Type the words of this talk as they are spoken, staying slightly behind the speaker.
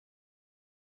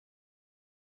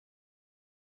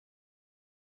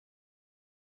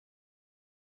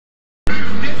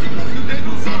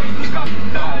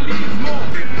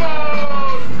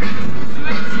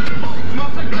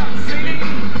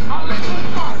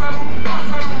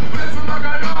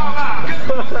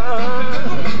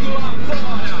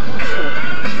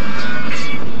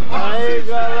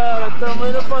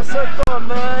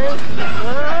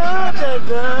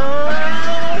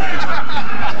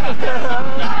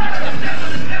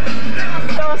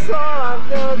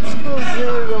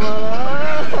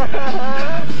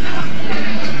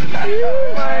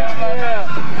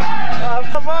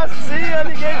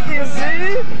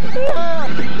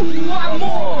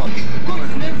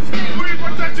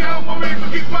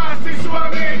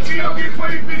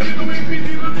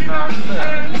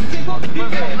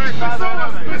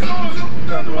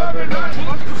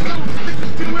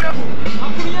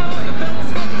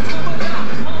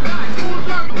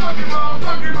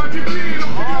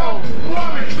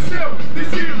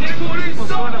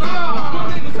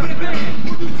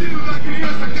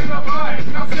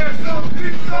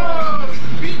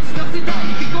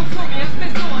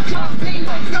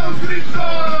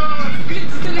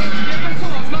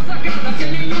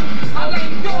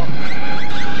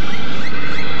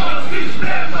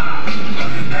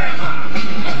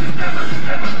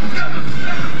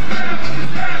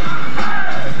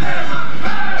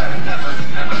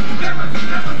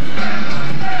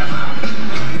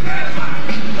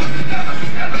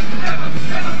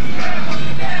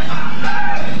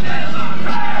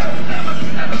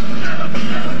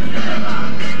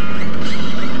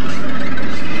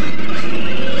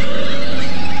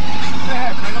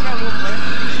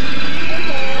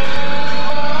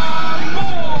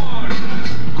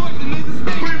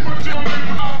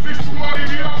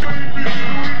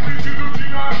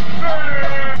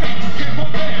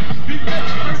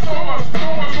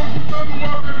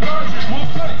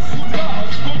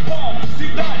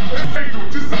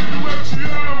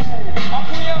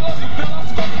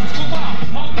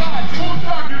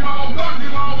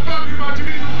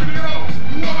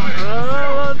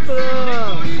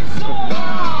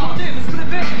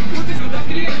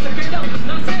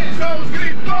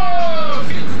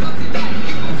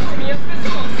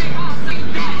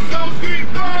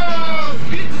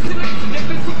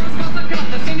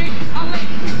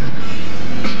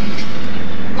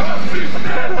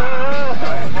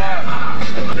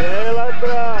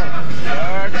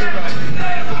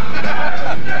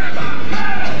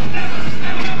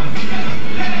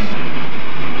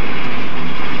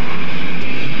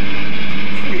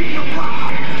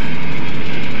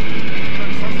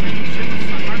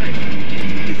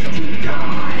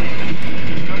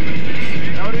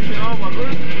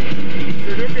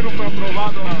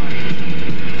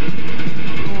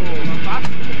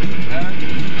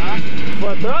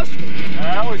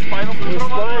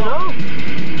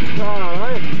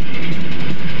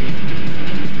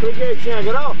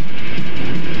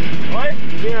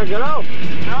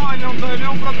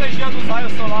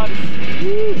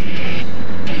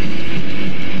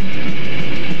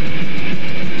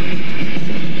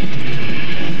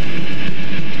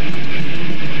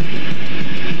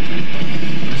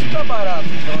Tá barato,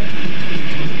 então.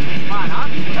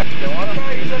 Barato? Deu uma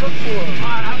caída da porra.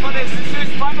 Barato, falei, se o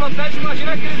spa protege,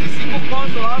 imagina aqueles de 5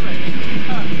 conto lá, velho.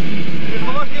 Ele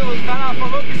falou que, o cara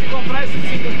falou que se comprar esses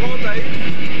 5 conto aí,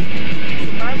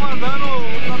 você tá mandando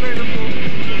outra vez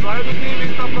pro usuário do que em vez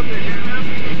de tá protegendo, né?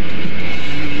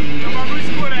 O bagulho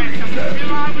escurece, a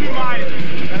pupila abre mais.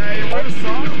 É, e o olho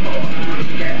só.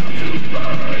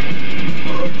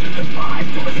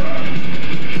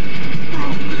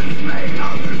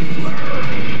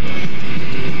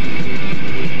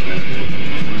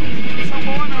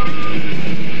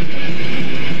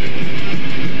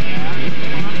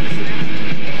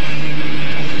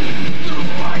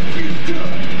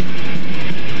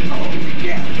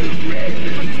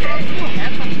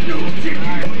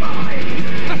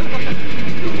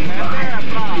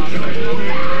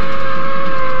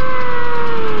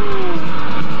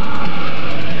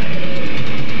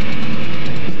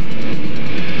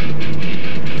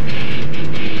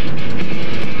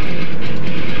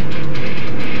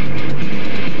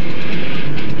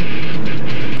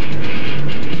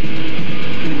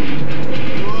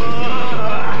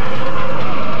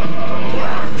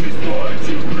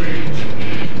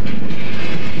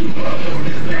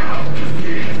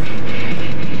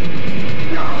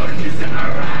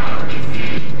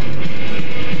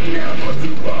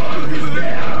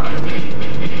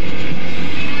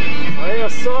 Olha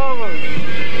só, mano.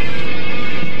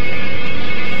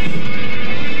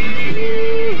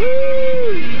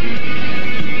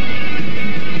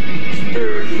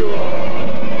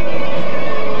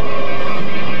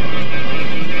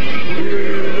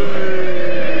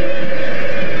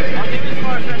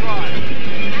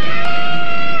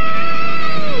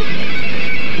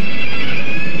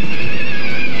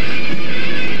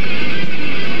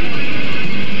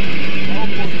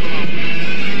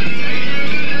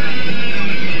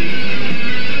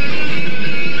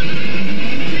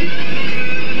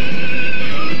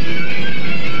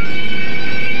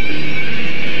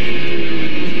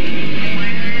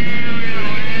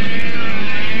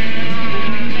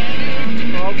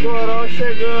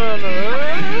 Chegando,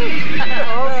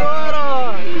 agora!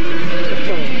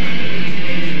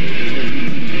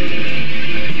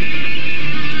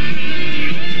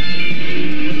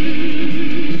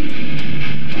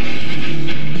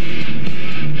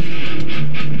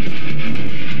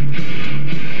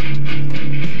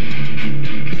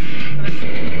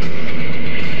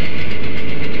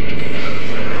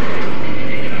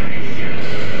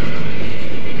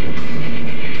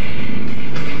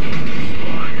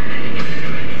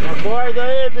 Acorda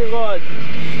aí, bigode!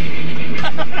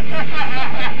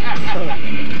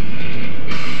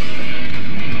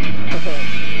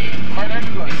 Acorda aí,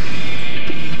 bigode!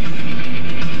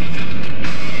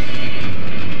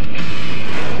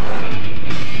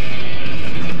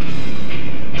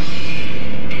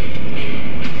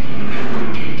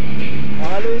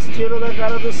 Olha o estilo da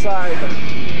cara do Sarda.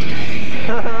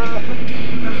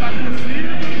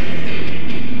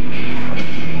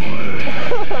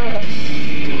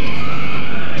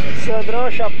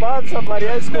 Sandrão chapado,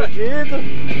 sapariá escondido.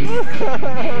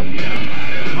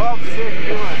 Ó, pra você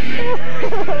aqui, mano.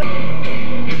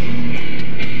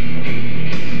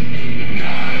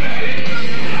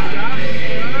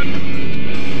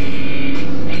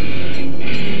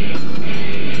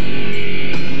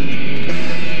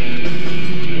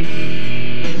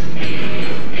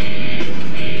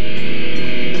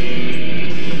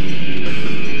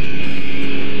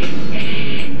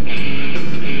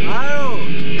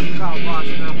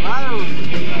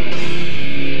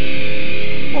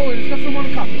 Pô, ele fica filmando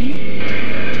capim.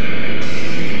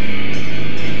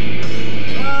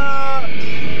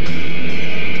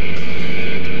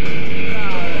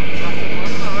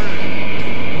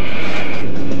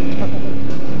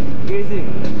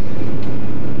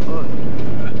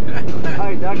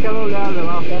 Aí, dá aquela olhada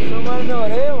lá. Tá filmando minha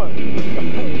orelha, mano?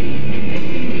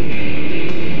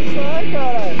 Sai,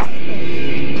 caralho.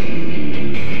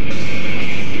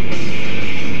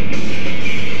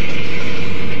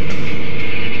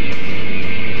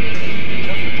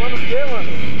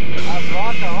 As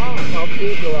vacas lá, mano. Olha o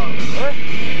pico lá.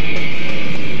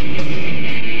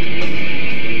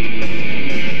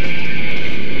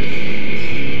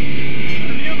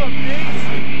 Linda pix.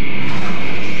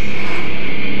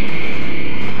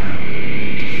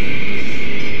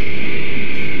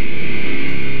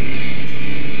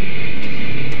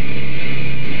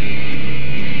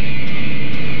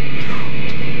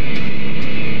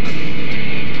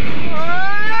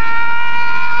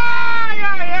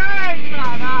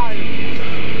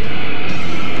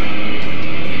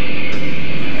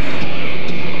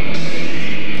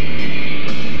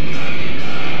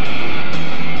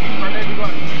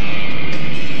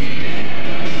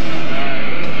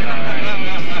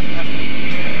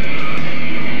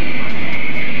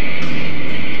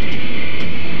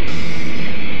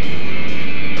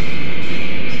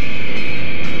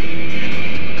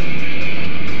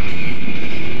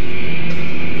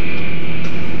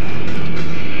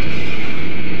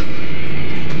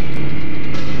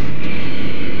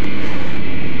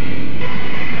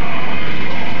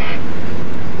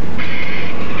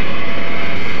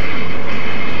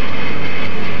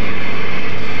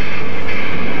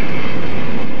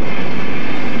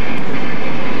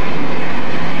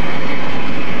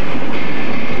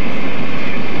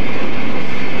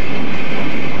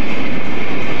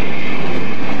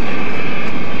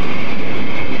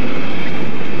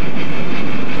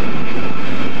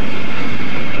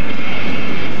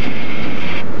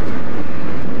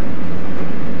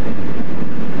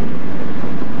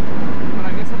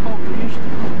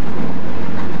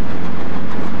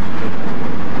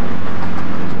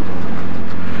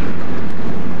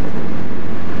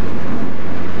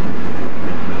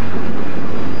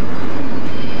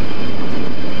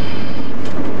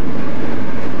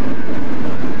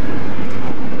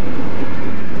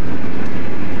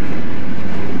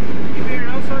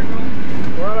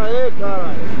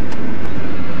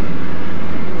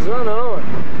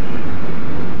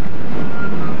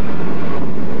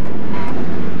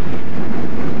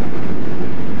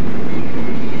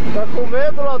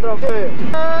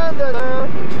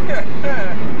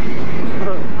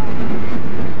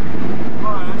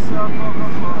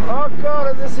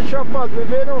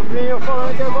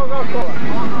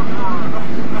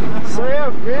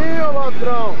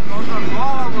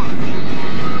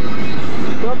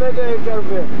 Liga aí, quero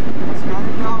ver. Esse cara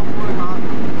é carro foi errado.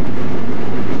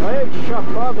 Olha que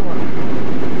chapado,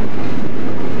 mano.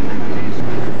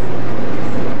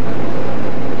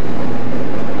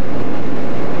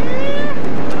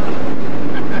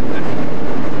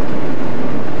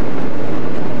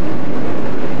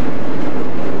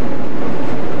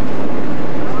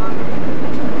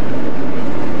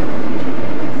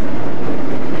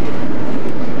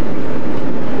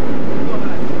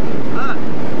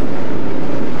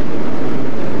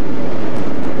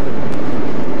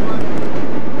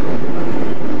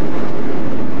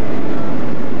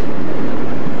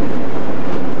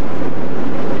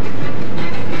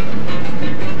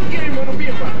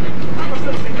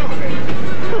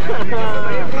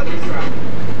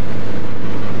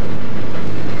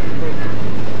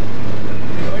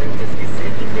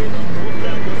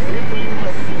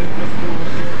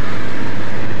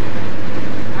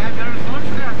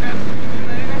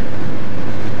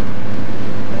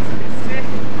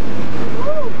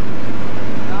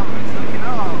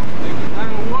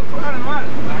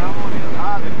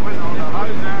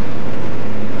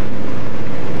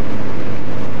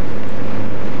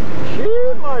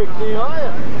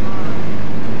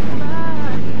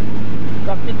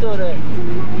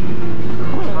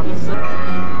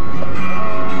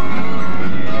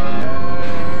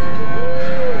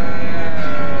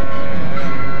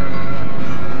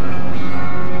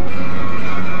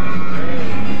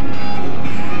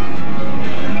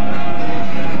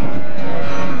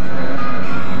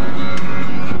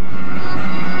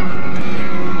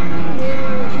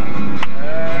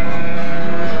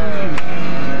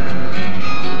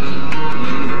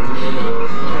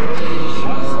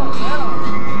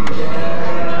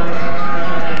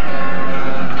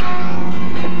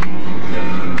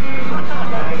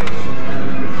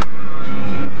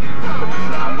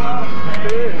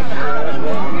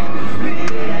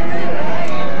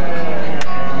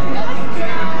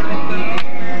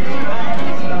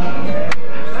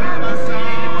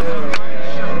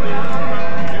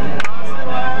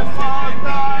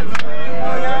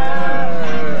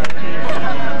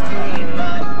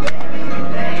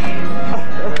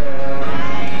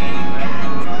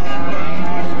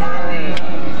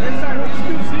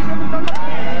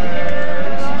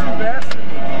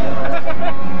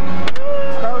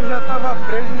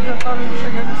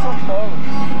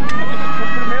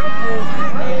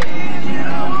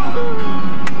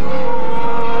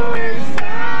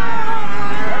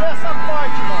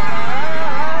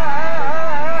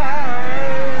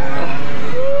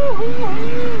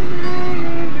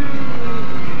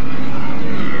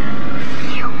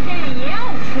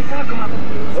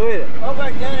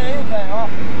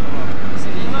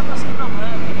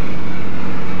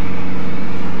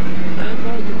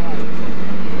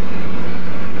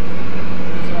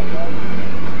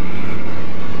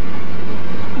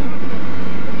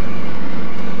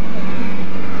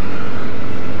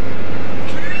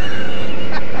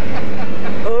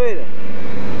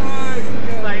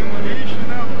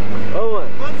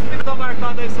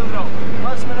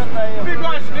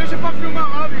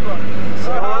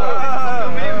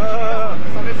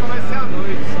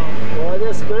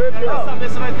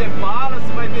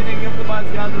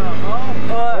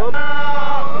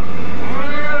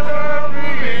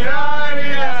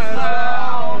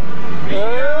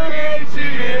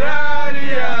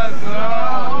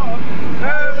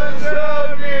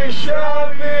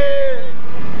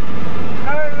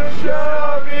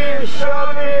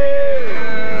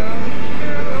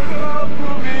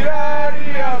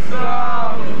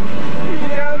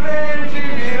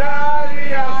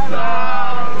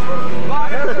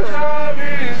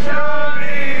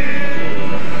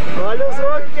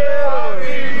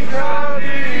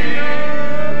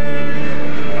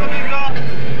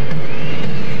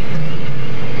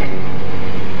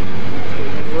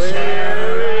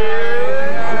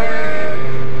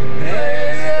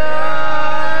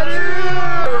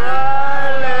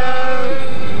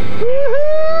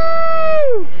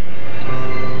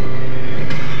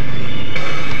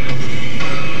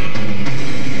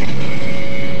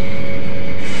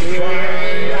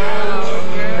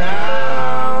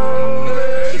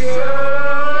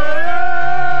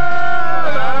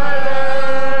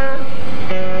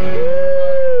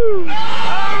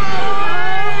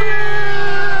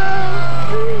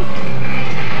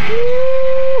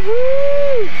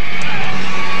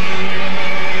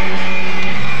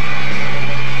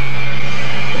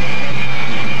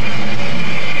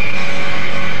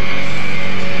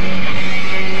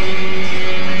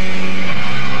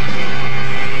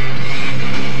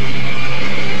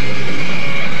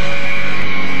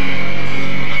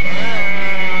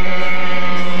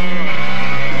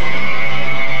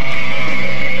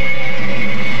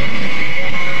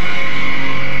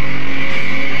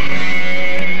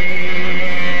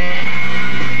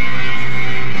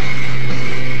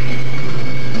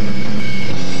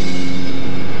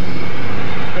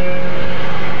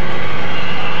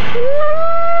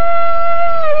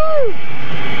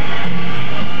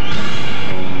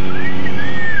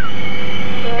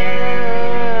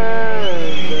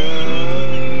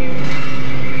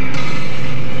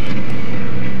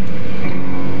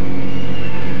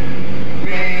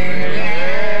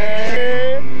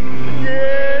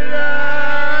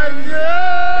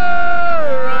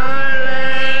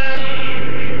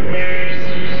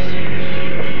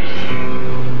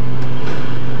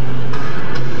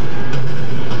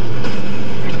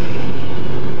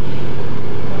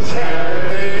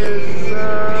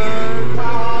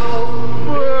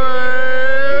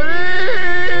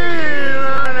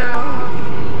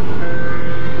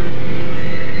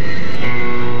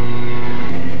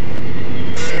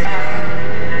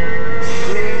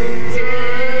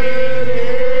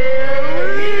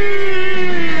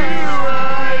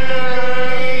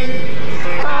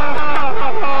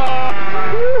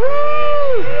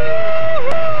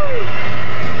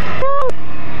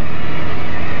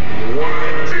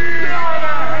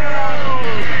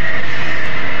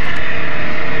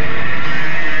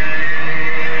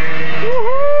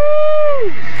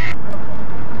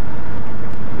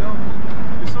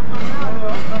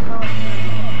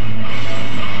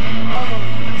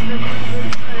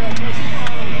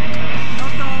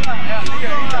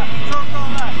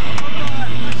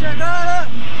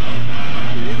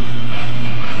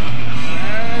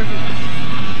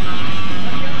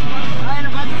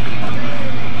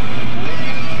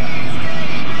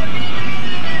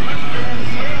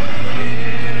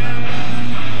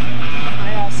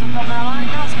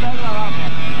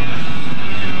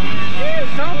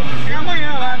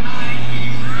 amanhã lá.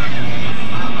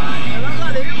 É na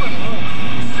garimpa, mano.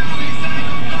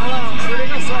 Olha lá, se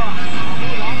liga só.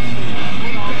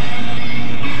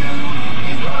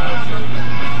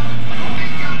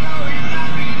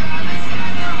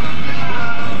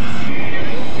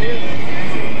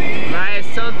 Vai,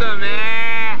 Sao Thome!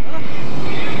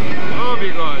 Ô,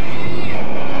 bigode!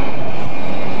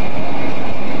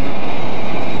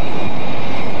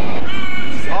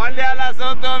 Olha lá,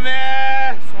 Sao Thome!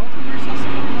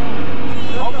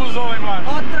 Olha o busão aí, mano.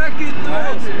 Olha o tractor,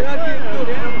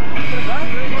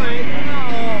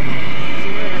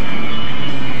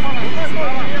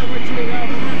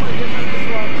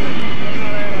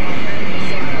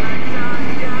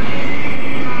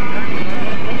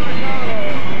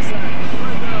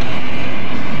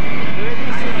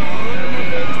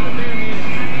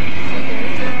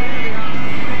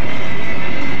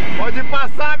 Pode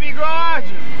passar,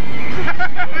 bigode!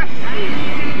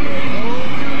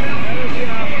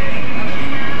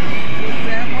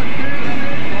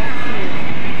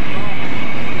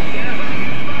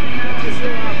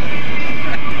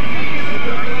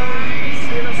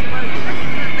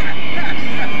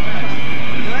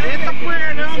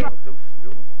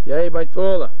 E aí,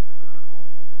 baitola?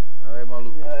 E aí,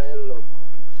 maluco? E aí, louco?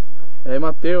 E aí,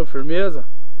 Matheus, firmeza?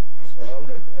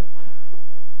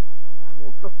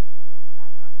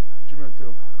 Te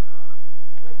meteu.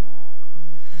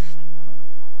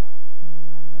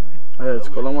 É,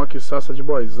 descolamos uma quiçaça de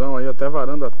boizão aí, até a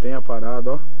varanda tem a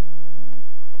parada, ó.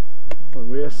 O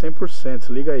bagulho é 100%,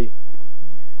 se liga aí.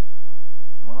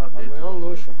 Amanhã é um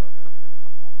luxo, mano.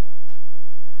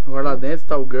 Agora lá dentro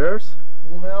tá o Girls.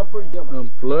 R$1 por dia, mano.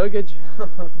 Unplugged.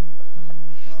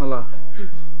 Olha lá.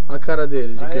 A cara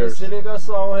dele, de Aí, Girls. se liga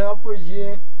só, R$1 por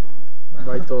dia, hein?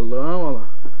 Baitolão, olha lá.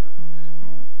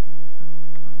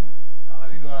 Fala,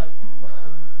 bigode.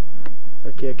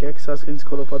 Aqui é a quiçaça que a gente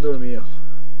escolou pra dormir, ó.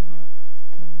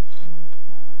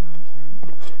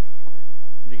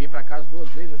 Liguei pra casa 2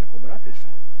 vezes, eu já cobrar, filho?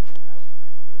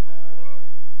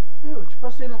 Meu, tipo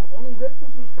assim, eu não vejo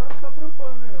que os caras tá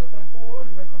trampando, né? Trampou hoje,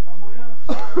 vai trampar amanhã.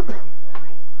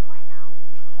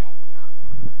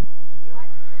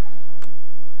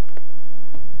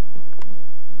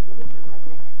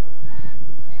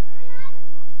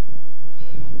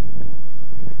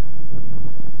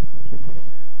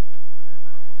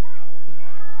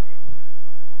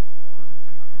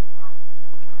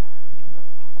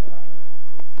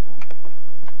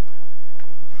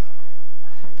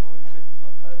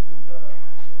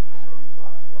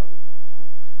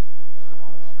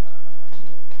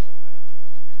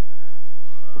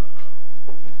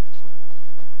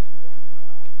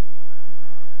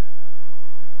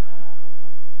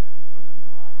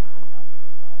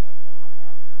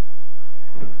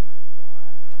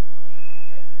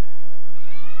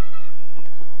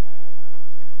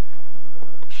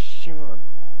 Mano.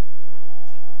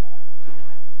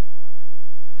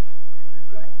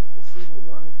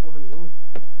 Celular, porra nenhuma.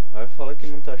 Vai falar que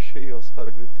não tá cheio, ó, os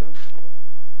caras gritando.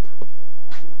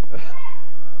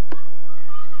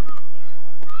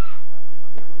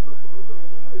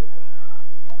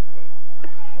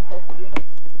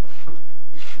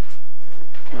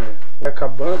 É,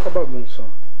 acabando com a bagunça, ó.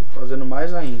 Fazendo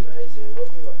mais ainda.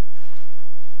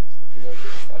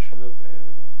 Acha meu trem,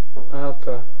 né? Ah,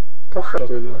 tá. Tá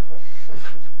foda, né?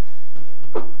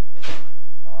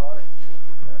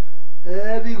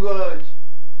 É, bigode.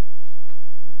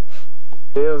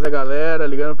 Deus, galera,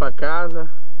 ligando pra casa.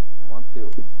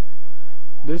 Mateus.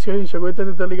 Desde que a gente chegou, ele tá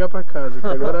tentando ligar pra casa, até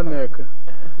agora a neca.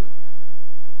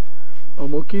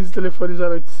 Arrumou 15 telefones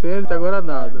 0800, até agora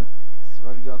nada. Você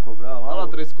vai ligar a cobrar lá? Olha lá,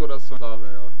 3 corações. Tá,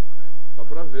 velho. Dá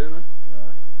pra ver, né?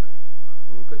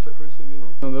 Eu nunca tinha percebido,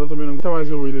 não. Andrão também não aguenta mais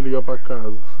o William ligar pra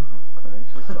casa.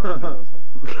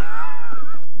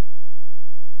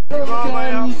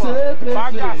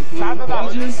 Bagaçada da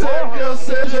Pode ser que eu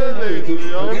seja eleito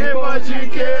e alguém pode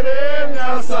querer me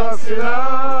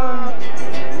assassinar.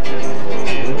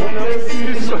 Eu não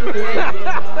preciso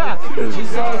de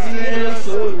sozinho, eu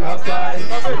sou capaz.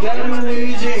 Eu quero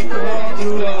ir de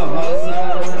encontro a rosa.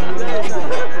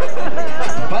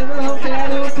 Mas não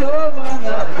quero provar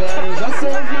nada. Eu já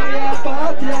servi a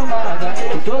pátria amada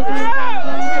e todo mundo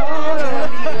mora.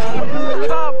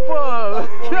 Ah, pô!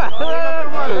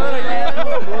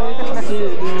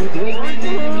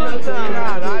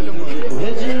 Caralho, mano.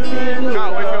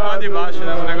 Calma, vai filmar de baixo,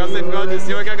 né? O negócio é filmar de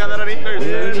cima que a galera nem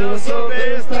percebe. Eu não sou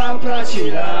besta pra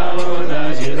tirar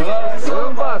onda de nós.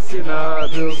 Sou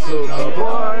vacinado, eu sou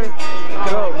cowboy.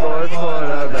 Cowboy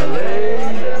fora da lei.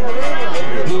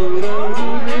 Por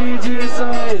onde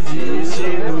só existe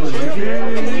no livro.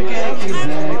 Quem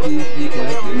quiser que fica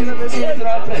aqui.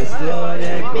 Entrar pra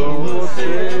história com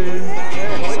você.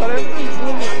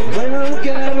 Mas não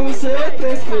quero ser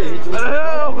perfeito.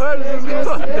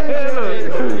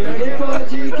 Ninguém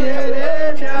pode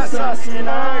querer me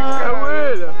assassinar.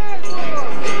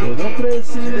 Eu não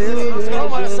preciso.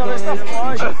 Calma, essa vez tá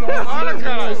forte. Olha,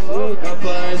 cara. Sou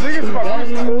capaz. Mas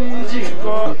não me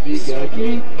diga. Fica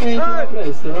aqui. Entra pra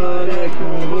história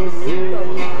com você.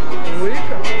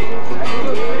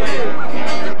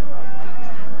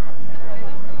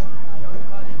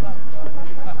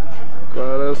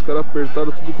 Cara, os caras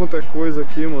apertaram tudo quanto é coisa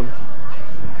aqui, mano.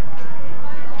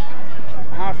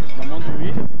 Rafa, na mão do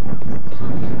William.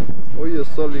 Olha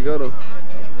só, ligaram.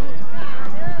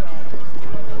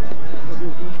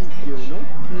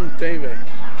 Não tem, velho.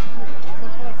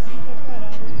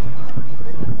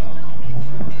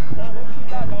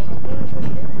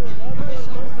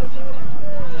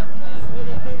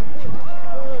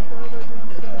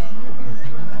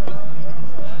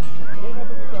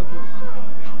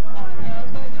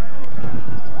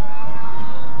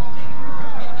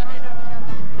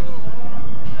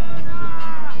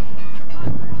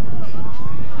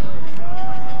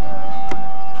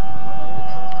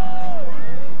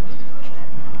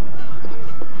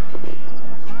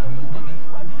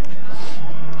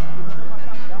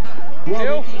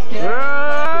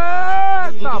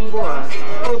 Eita, porra!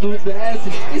 Todo desce,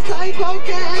 está em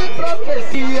qualquer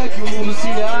profecia que o mundo se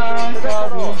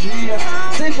acaba um dia.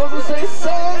 Sem fogo, sem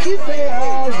sangue, sem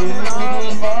as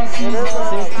unidos nossos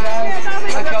ancestrais.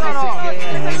 Acaba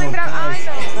sem guerra,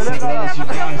 sem grandes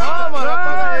demais. Não, mano,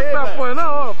 apaga aí, pô.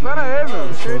 Não, pera aí, meu.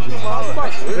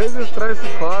 Registrar esse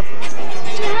fato.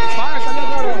 Para, cadê a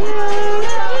garota?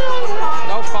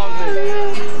 Dá o pause aí.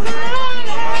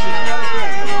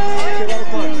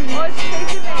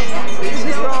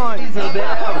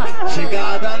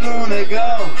 Chegada no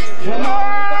negão.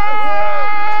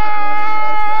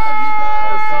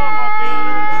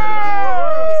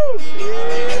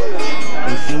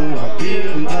 Eu sou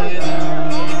rapiro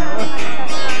doidão.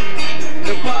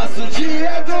 Eu passo o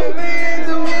dia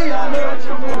dormindo e a noite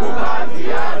eu fumo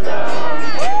baseadão.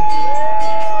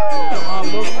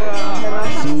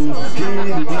 Sou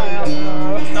rapiro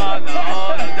doidão. Tá na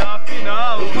hora da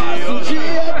final. Eu passo o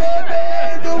dia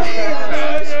bebendo e a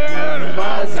noite fumo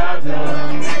baseadão.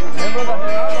 Lembra da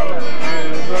real,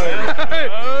 velho?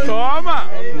 Toma!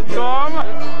 Toma!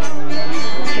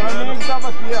 O amigo que tava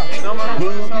aqui, ó. Não, mas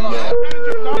não tava lá.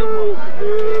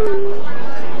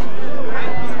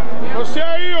 Você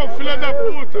aí, ó, filha da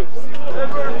puta!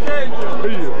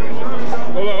 Aí, ó.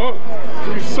 Olha lá, ó.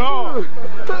 O sol.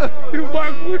 E o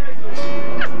bagulho.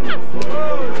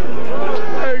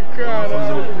 Ai,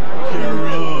 caralho.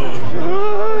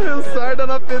 Ai, o Sarda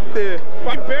na PT.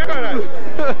 Vai pé, caralho.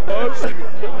 Nossa.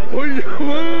 Olha,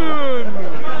 mano.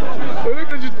 Eu não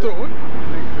acreditou.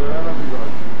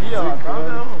 Ih, ó, tá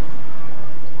mesmo.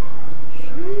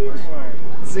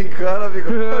 Desencana, amigo.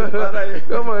 Para aí.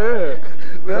 Calma aí.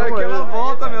 Não, é aquela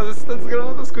volta, meu. Às vezes você tá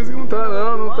desgramando as coisas que não Tá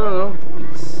não, não tá não.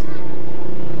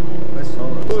 Mas só,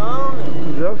 não, meu.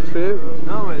 Já fez.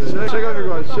 Não, mas... Chega,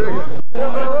 bigode, chega.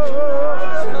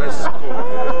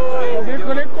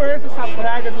 Eu nem conheço essa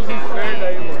praga dos infernos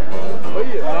aí, mano.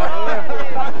 Olha.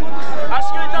 Acho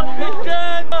que ele tá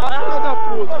vomitando. Filha da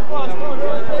puta.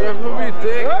 Eu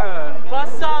vomitei, cara.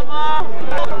 Passa mal.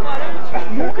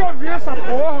 Nunca vi essa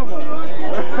porra, mano.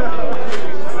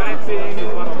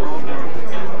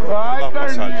 Vai,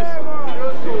 carniça.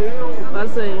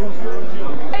 Passa aí.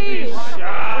 Aí. Eu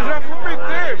já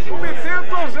vomitei, eu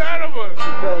tô zero, mano.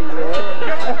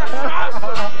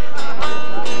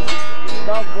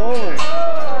 Tá bom, velho.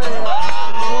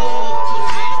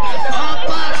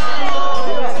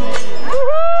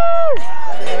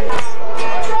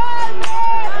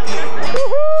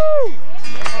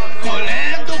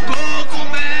 Colhendo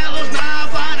cogumelos na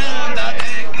varanda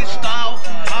de cristal.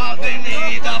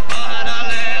 Avenida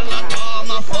paralela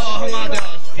toma forma de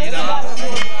espiral.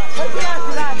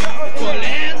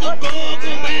 Colhendo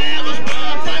cogumelos pra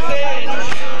fazer um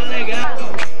chá legal.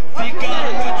 Fica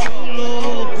muito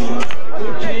louco,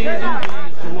 curtindo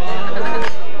o visual.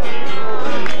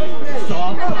 Só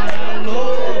para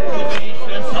louco, bicho,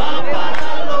 é só para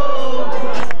louco.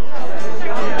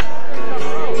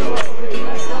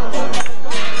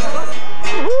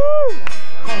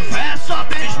 Confesso a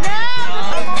besteira.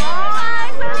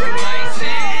 Lá em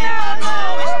cima no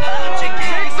instante que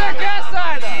você quer,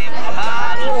 Sarda?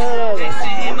 empurrado em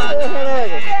cima da O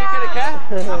que ele quer?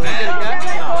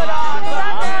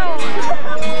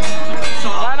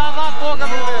 Vai lavar a boca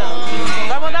primeiro.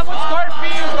 Vai mandar muitos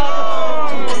corpinhos lá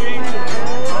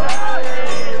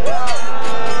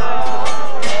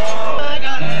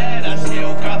galera,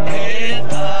 seu capeta.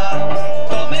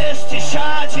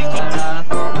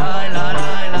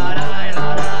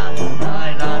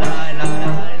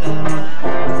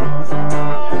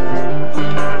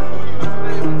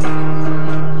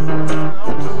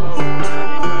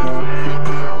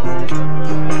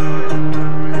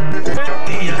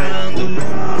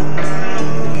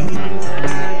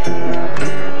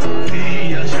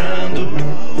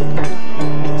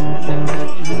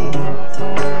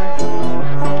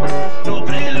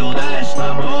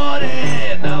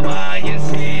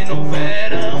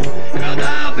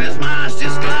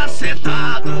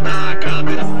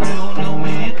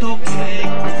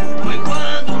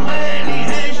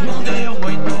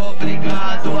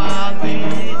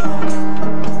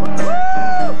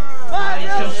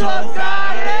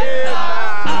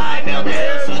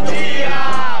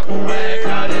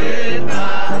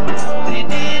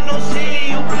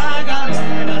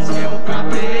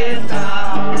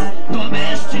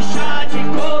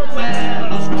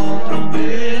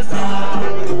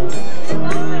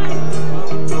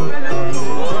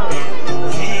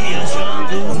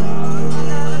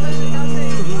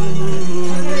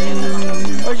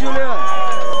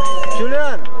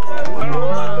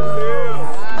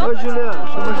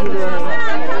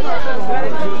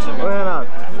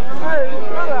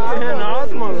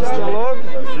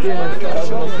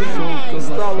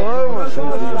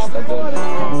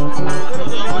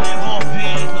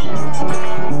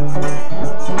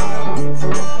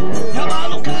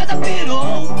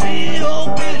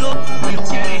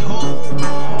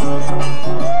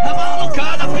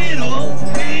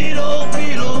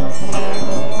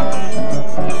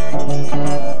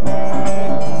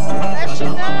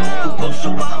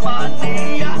 sua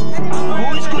mania.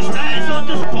 Uns com os 10,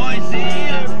 outros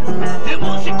poesia. De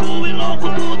músico e louco,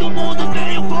 todo mundo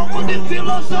tem um pouco de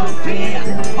filosofia.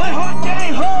 Oi, rock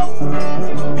and roll,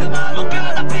 e a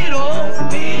malucada pirou,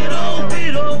 pirou,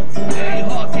 pirou. Ei,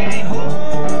 rock and roll.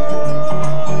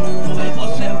 Foi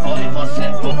você, foi você,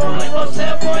 foi você,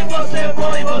 foi você,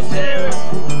 foi você,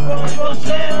 foi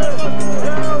você.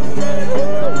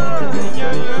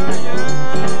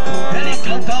 Ele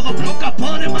cantava pro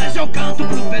Capone, mas eu canto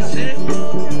pro PC.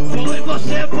 Foi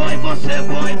você, foi você,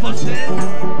 foi você.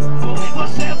 Foi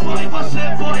você, foi você,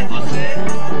 foi você.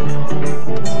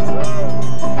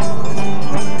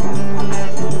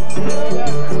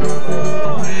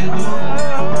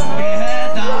 Quem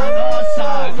é da nossa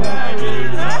gangue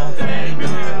não tem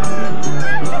medo.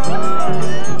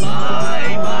 Vai,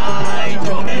 vai,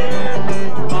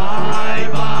 vai,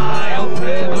 vai,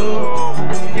 Alfredo.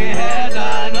 Quem é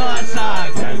da nossa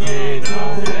gangue não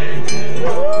tem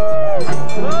medo.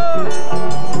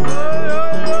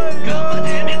 Cama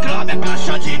de micróbio,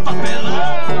 caixa de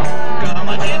papelão.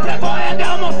 Cama de vergonha, de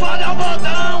almofada,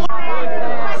 algodão.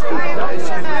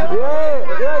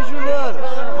 E aí, Juliana?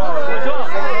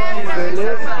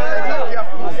 Beleza?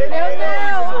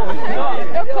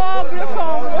 Eu cobro.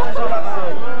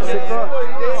 Você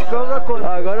cobra quanto?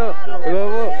 Agora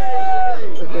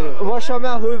eu vou achar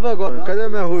minha ruiva agora. Cadê a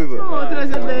minha ruiva? Vou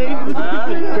trazer dentro.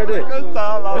 Cadê?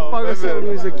 Cantar lá, ó. Apaga essa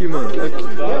luz aqui, mano.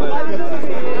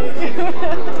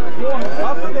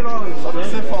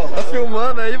 Tá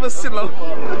filmando aí, vacilão.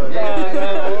 Caralho.